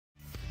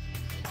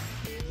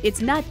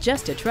It's not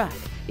just a truck,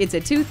 it's a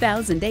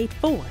 2008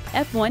 Ford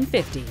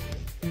F-150.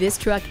 This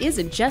truck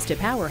isn't just a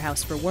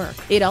powerhouse for work,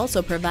 it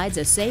also provides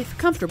a safe,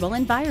 comfortable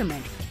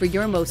environment for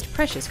your most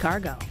precious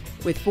cargo.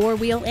 With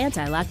four-wheel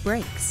anti-lock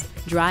brakes,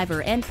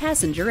 driver and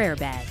passenger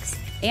airbags,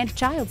 and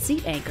child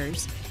seat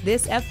anchors,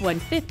 this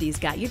F-150's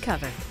got you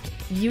covered.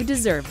 You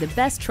deserve the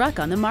best truck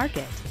on the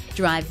market.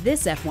 Drive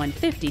this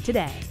F-150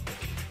 today.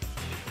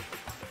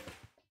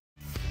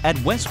 At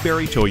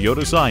Westbury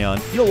Toyota Scion,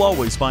 you'll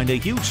always find a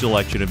huge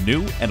selection of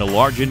new and a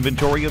large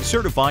inventory of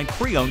certified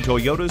pre-owned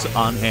Toyotas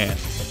on hand.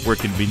 We're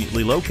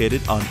conveniently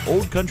located on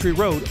Old Country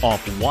Road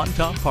off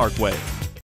Wantagh Parkway.